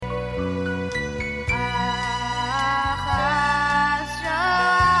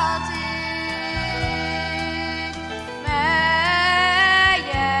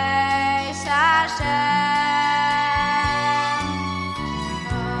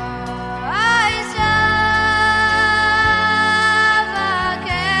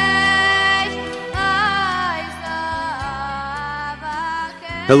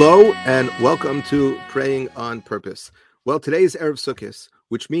Hello and welcome to Praying on Purpose. Well, today is Erev Sukkot,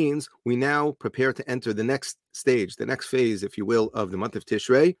 which means we now prepare to enter the next stage, the next phase, if you will, of the month of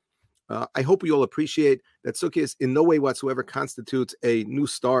Tishrei. I hope we all appreciate that Sukkot in no way whatsoever constitutes a new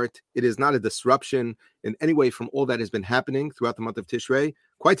start. It is not a disruption in any way from all that has been happening throughout the month of Tishrei.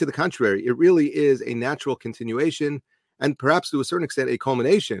 Quite to the contrary, it really is a natural continuation and perhaps to a certain extent a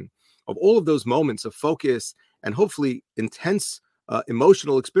culmination of all of those moments of focus and hopefully intense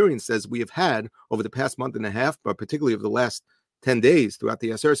emotional experience as we have had over the past month and a half, but particularly over the last 10 days throughout the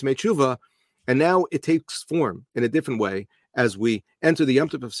Aseret Tshuva. And now it takes form in a different way as we enter the Yom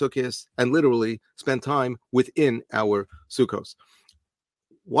Tov of Sukkot and literally spend time within our sukkos.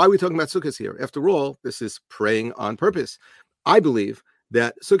 Why are we talking about sukkos here? After all, this is praying on purpose. I believe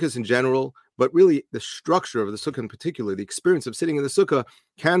that sukkos in general, but really the structure of the sukkah in particular, the experience of sitting in the sukkah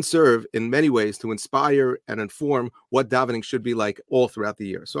can serve in many ways to inspire and inform what davening should be like all throughout the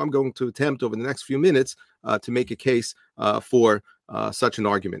year. So I'm going to attempt over the next few minutes to make a case for such an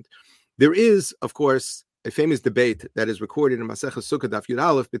argument. There is, of course, a famous debate that is recorded in Maseches Sukkah Daf Yud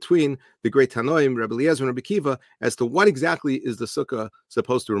Aleph between the great Tanoim, Rabbi Eliezer and Rabbi Kiva, as to what exactly is the sukkah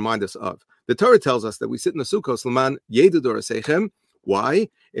supposed to remind us of. The Torah tells us that we sit in the sukkah, Laman Yedu Dorasechem. Why?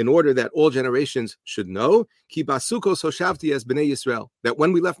 In order that all generations should know, Ki basukos hoshavti as bnei Yisrael, that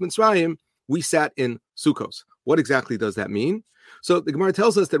when we left Mitzrayim, we sat in sukkos. What exactly does that mean? So the Gemara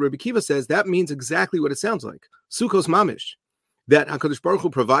tells us that Rabbi Kiva says that means exactly what it sounds like. Sukkos mamish. That HaKadosh Baruch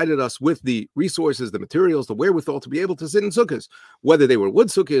Hu provided us with the resources, the materials, the wherewithal to be able to sit in sukkahs. Whether they were wood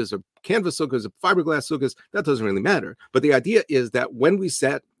sukkahs or canvas sukkahs or fiberglass sukkahs, that doesn't really matter. But the idea is that when we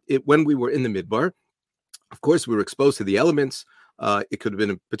sat, when we were in the midbar, of course, we were exposed to the elements. It could have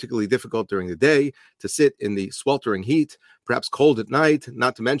been particularly difficult during the day to sit in the sweltering heat, perhaps cold at night,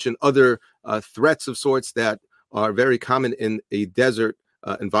 not to mention other threats of sorts that are very common in a desert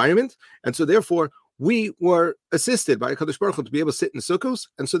environment. And so therefore, we were assisted by HaKadosh Baruch Hu to be able to sit in the sukkos.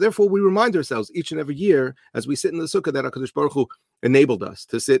 And so therefore, we remind ourselves each and every year as we sit in the sukkah that HaKadosh Baruch Hu enabled us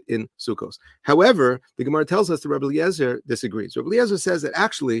to sit in sukkos. However, the Gemara tells us that Rabbi Eliezer disagrees. Rabbi Eliezer says that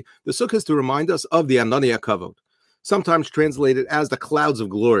actually the sukkah is to remind us of the Anani HaKavod, sometimes translated as the clouds of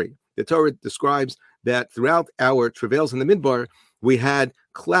glory. The Torah describes that throughout our travails in the Midbar, we had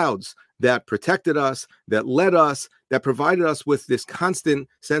clouds that protected us, that led us, that provided us with this constant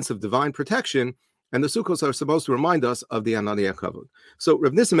sense of divine protection. And the sukkos are supposed to remind us of the Anani HaKavod. So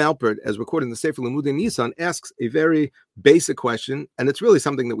Rav Nissim Alpert, as recorded in the Sefer Limudei Nisan, asks a very basic question, and it's really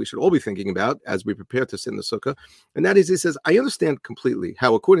something that we should all be thinking about as we prepare to sit in the sukkah. And that is, he says, I understand completely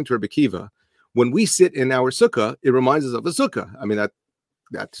how, according to Rabbi Kiva, when we sit in our sukkah, it reminds us of a sukkah. I mean,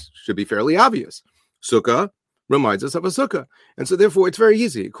 that should be fairly obvious. Sukkah reminds us of a sukkah. And so therefore, it's very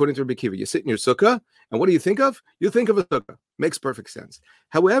easy. According to Rabbi Kiva, you sit in your sukkah, and what do you think of? You think of a sukkah. Makes perfect sense.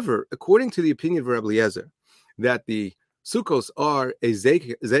 However, according to the opinion of Rabbi Eliezer, that the sukkos are a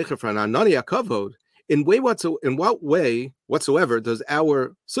zecher for an Anani HaKavod, in what way whatsoever does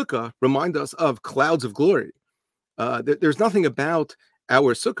our sukkah remind us of clouds of glory? There's nothing about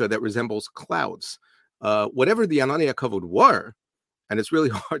our sukkah that resembles clouds. Whatever the Anani HaKavod were, and it's really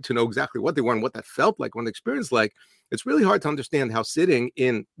hard to know exactly what they were and what that felt like, what the experience like. It's really hard to understand how sitting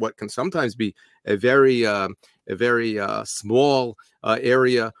in what can sometimes be a very small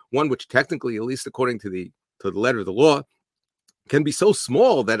area, one which technically, at least according to the letter of the law, can be so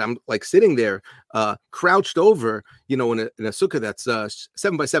small that I'm like sitting there, crouched over, in a sukkah that's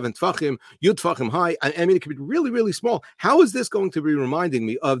 7 by 7 tfachim, yud tfachim high. I mean, it could be really, really small. How is this going to be reminding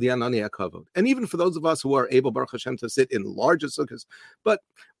me of the Anani HaKavod? And even for those of us who are able, Baruch Hashem, to sit in larger sukkahs, but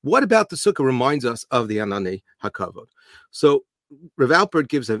what about the sukkah reminds us of the Anani HaKavod? So Rav Alpert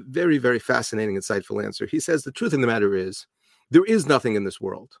gives a very, very fascinating, insightful answer. He says the truth of the matter is there is nothing in this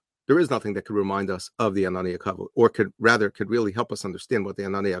world. There is nothing that could remind us of the Anani HaKavod, or could really help us understand what the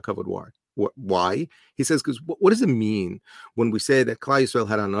Anani HaKavod were. Why? He says, because what does it mean when we say that Klal Yisrael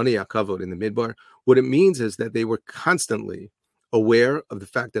had Anani HaKavod in the Midbar? What it means is that they were constantly aware of the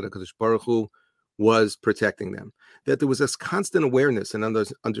fact that HaKadosh Baruch Hu was protecting them, that there was this constant awareness and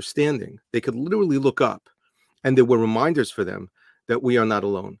understanding. They could literally look up, and there were reminders for them that we are not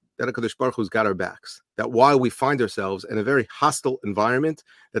alone, that HaKadosh Baruch Hu's got our backs, that while we find ourselves in a very hostile environment,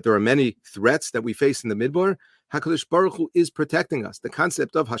 that there are many threats that we face in the Midbar, HaKadosh Baruch Hu is protecting us. The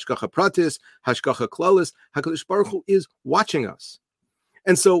concept of Hashgacha Pratis, Hashgacha Klalis, HaKadosh Baruch Hu is watching us.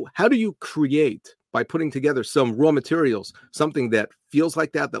 And so how do you create, by putting together some raw materials, something that feels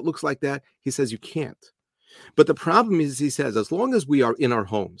like that looks like that? He says you can't. But the problem is, he says, as long as we are in our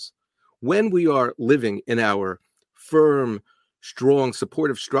homes, when we are living in our firm, strong,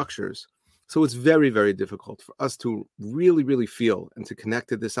 supportive structures, So it's very, very difficult for us to really, really feel and to connect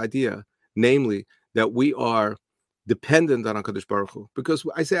to this idea, namely that we are dependent on HaKadosh Baruch Hu. Because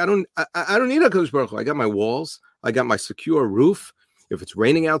I say, I don't need HaKadosh Baruch Hu. I got my walls. I got my secure roof. If it's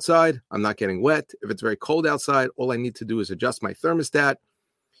raining outside, I'm not getting wet. If it's very cold outside, all I need to do is adjust my thermostat.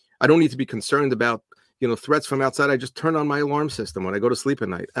 I don't need to be concerned about, threats from outside. I just turn on my alarm system when I go to sleep at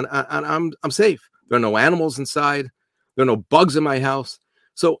night, and I'm safe. There are no animals inside. There are no bugs in my house.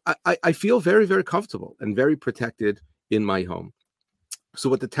 So I feel very, very comfortable and very protected in my home. So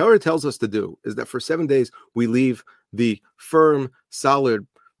what the Torah tells us to do is that for 7 days, we leave the firm, solid,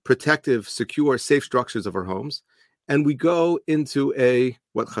 protective, secure, safe structures of our homes, and we go into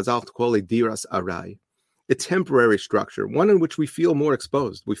what Chazal call a diras arai, a temporary structure, one in which we feel more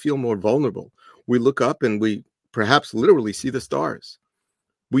exposed, we feel more vulnerable. We look up and we perhaps literally see the stars.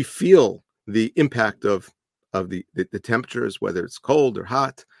 We feel the impact of the temperatures, whether it's cold or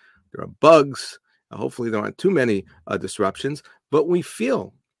hot. There are bugs. Hopefully there aren't too many disruptions, but we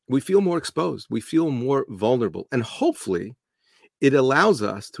feel more exposed. We feel more vulnerable. And hopefully it allows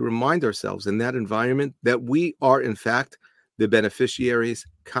us to remind ourselves in that environment that we are, in fact, the beneficiaries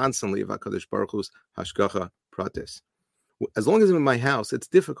constantly of HaKadosh Baruch Hu's hashgacha pratis. As long as I'm in my house, it's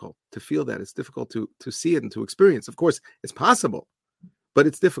difficult to feel that. It's difficult to see it and to experience. Of course, it's possible, but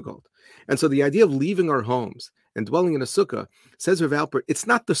it's difficult. And so the idea of leaving our homes and dwelling in a sukkah, says Rav Alpert, it's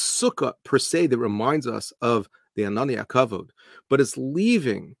not the sukkah per se that reminds us of the Anani HaKavod, but it's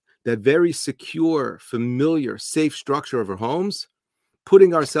leaving that very secure, familiar, safe structure of our homes,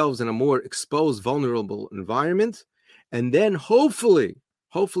 putting ourselves in a more exposed, vulnerable environment, and then hopefully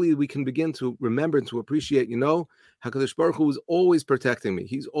we can begin to remember and to appreciate, HaKadosh Baruch Hu is always protecting me.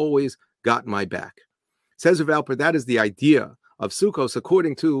 He's always got my back. Says Rav Alpert, that is the idea of Sukkos,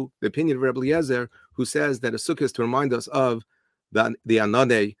 according to the opinion of Rebbe Eliezer, who says that a sukkah is to remind us of the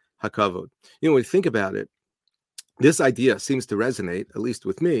Ananei HaKavod. When we think about it, this idea seems to resonate, at least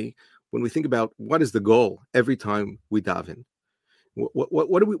with me, when we think about what is the goal every time we daven.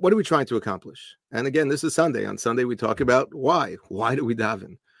 What are we trying to accomplish? And again, this is Sunday. On Sunday, we talk about why. Why do we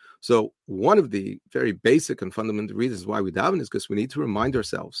daven? So one of the very basic and fundamental reasons why we daven is because we need to remind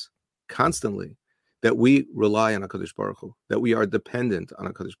ourselves constantly that we rely on HaKadosh Baruch Hu, that we are dependent on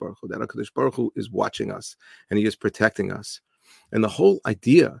HaKadosh Baruch Hu, that HaKadosh Baruch Hu is watching us and He is protecting us. And the whole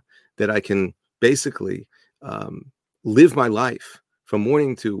idea that I can basically live my life from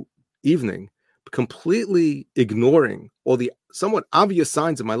morning to evening, completely ignoring all the somewhat obvious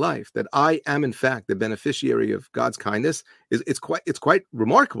signs of my life that I am in fact the beneficiary of God's kindness, it's quite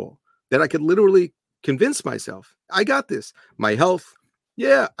remarkable that I could literally convince myself, I got this. My health,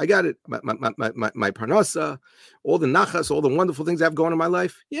 yeah, I got it. My parnasa, all the nachas, all the wonderful things I have going in my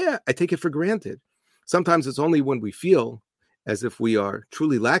life, yeah, I take it for granted. Sometimes it's only when we feel as if we are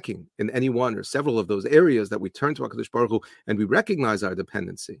truly lacking in any one or several of those areas that we turn to HaKadosh Baruch Hu and we recognize our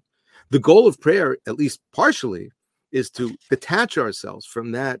dependency. The goal of prayer, at least partially, is to detach ourselves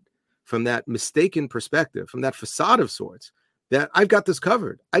from that mistaken perspective, from that facade of sorts, that I've got this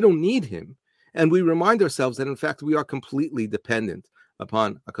covered. I don't need Him. And we remind ourselves that, in fact, we are completely dependent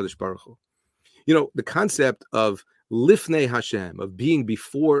upon HaKadosh Baruch Hu. The concept of lifnei Hashem, of being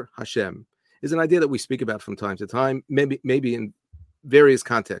before Hashem, is an idea that we speak about from time to time, maybe in various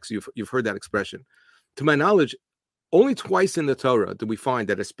contexts. You've heard that expression. To my knowledge, only twice in the Torah do we find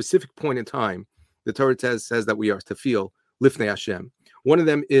that at a specific point in time, the Torah says that we are to feel lifnei Hashem. One of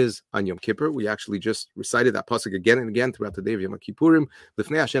them is on Yom Kippur. We actually just recited that pasuk again and again throughout the day of Yom Kippurim,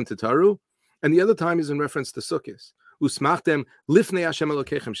 lifnei Hashem tetaru. And the other time is in reference to Sukkot. Usmachtem lifnei Hashem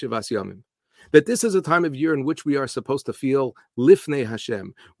Elokechem shivas yamim. That this is a time of year in which we are supposed to feel lifnei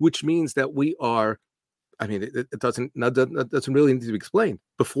Hashem, which means that we are, it doesn't really need to be explained,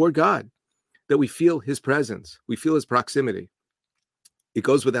 before God, that we feel His presence, we feel His proximity. It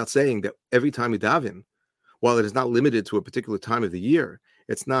goes without saying that every time we daven, while it is not limited to a particular time of the year,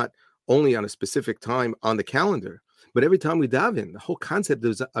 it's not only on a specific time on the calendar, but every time we daven, the whole concept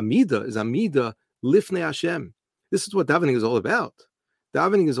of Amida is Amida lifnei Hashem. This is what davening is all about.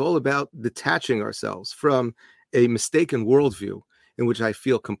 Davening is all about detaching ourselves from a mistaken worldview in which I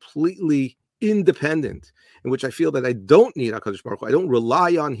feel completely independent, in which I feel that I don't need HaKadosh Baruch Hu, I don't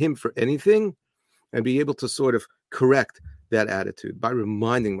rely on Him for anything, and be able to sort of correct that attitude by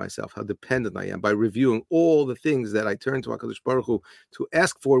reminding myself how dependent I am, by reviewing all the things that I turn to HaKadosh Baruch Hu to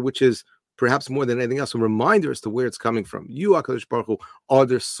ask for, which is perhaps more than anything else, a reminder as to where it's coming from. You, HaKadosh Baruch Hu, are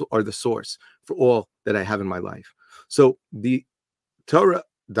the source for all that I have in my life. So the Torah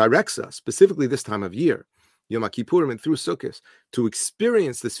directs us, specifically this time of year, Yom Kippurim and through Sukkot, to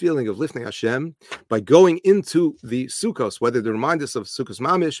experience this feeling of Lifnei Hashem by going into the Sukkos, whether to remind us of Sukkos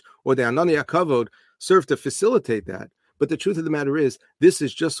Mamish or the Anani HaKavod, serve to facilitate that. But the truth of the matter is, this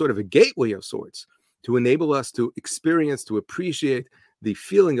is just sort of a gateway of sorts to enable us to experience, to appreciate the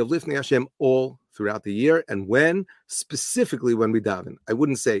feeling of Lifnei Hashem all throughout the year, and specifically when we daven. I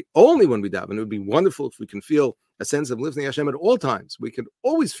wouldn't say only when we daven. It would be wonderful if we can feel a sense of Lifnei Hashem at all times. We can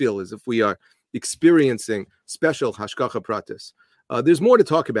always feel as if we are experiencing special Hashgacha Pratis. There's more to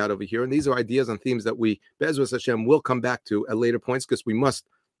talk about over here, and these are ideas and themes that we, Be'ezus Hashem, will come back to at later points, because we must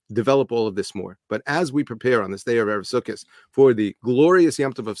develop all of this more. But as we prepare on this day of Erev Sukkot for the glorious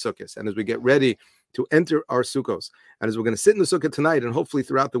Yom Tov of Sukkot, and as we get ready to enter our Sukkos, and as we're going to sit in the Sukkah tonight, and hopefully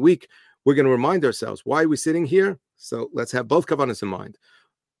throughout the week, we're going to remind ourselves, why are we sitting here? So let's have both kavanas in mind,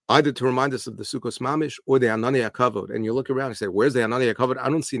 either to remind us of the Sukkos Mamish or the Anani HaKavod. And you look around and say, where's the Anani HaKavod? I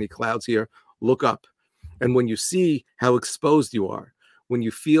don't see any clouds here. Look up. And when you see how exposed you are, when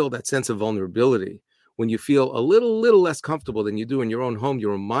you feel that sense of vulnerability, when you feel a little less comfortable than you do in your own home,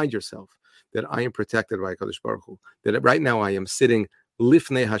 you remind yourself that I am protected by HaKadosh Baruch Hu, that right now I am sitting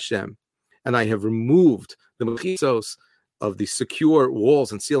Lifnei Hashem, and I have removed the mechisos of the secure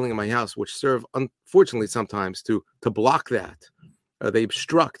walls and ceiling in my house, which serve, unfortunately, sometimes to block that. They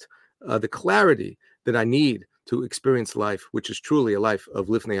obstruct the clarity that I need to experience life, which is truly a life of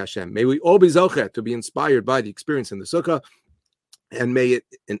Lifnei Hashem. May we all be zochet to be inspired by the experience in the sukkah, and may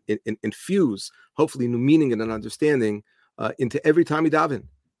it infuse, hopefully, new meaning and an understanding into every time we daven.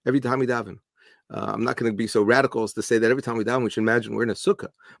 Every time we daven. I'm not going to be so radical as to say that every time we daven, we should imagine we're in a sukkah,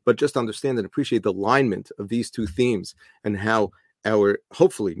 but just understand and appreciate the alignment of these two themes and how our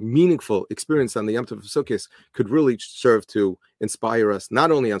hopefully meaningful experience on the Yom Tov of Sukkot could really serve to inspire us,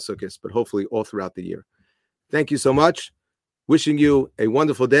 not only on Sukkot, but hopefully all throughout the year. Thank you so much. Wishing you a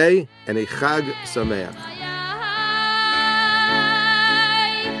wonderful day and a Chag Sameach.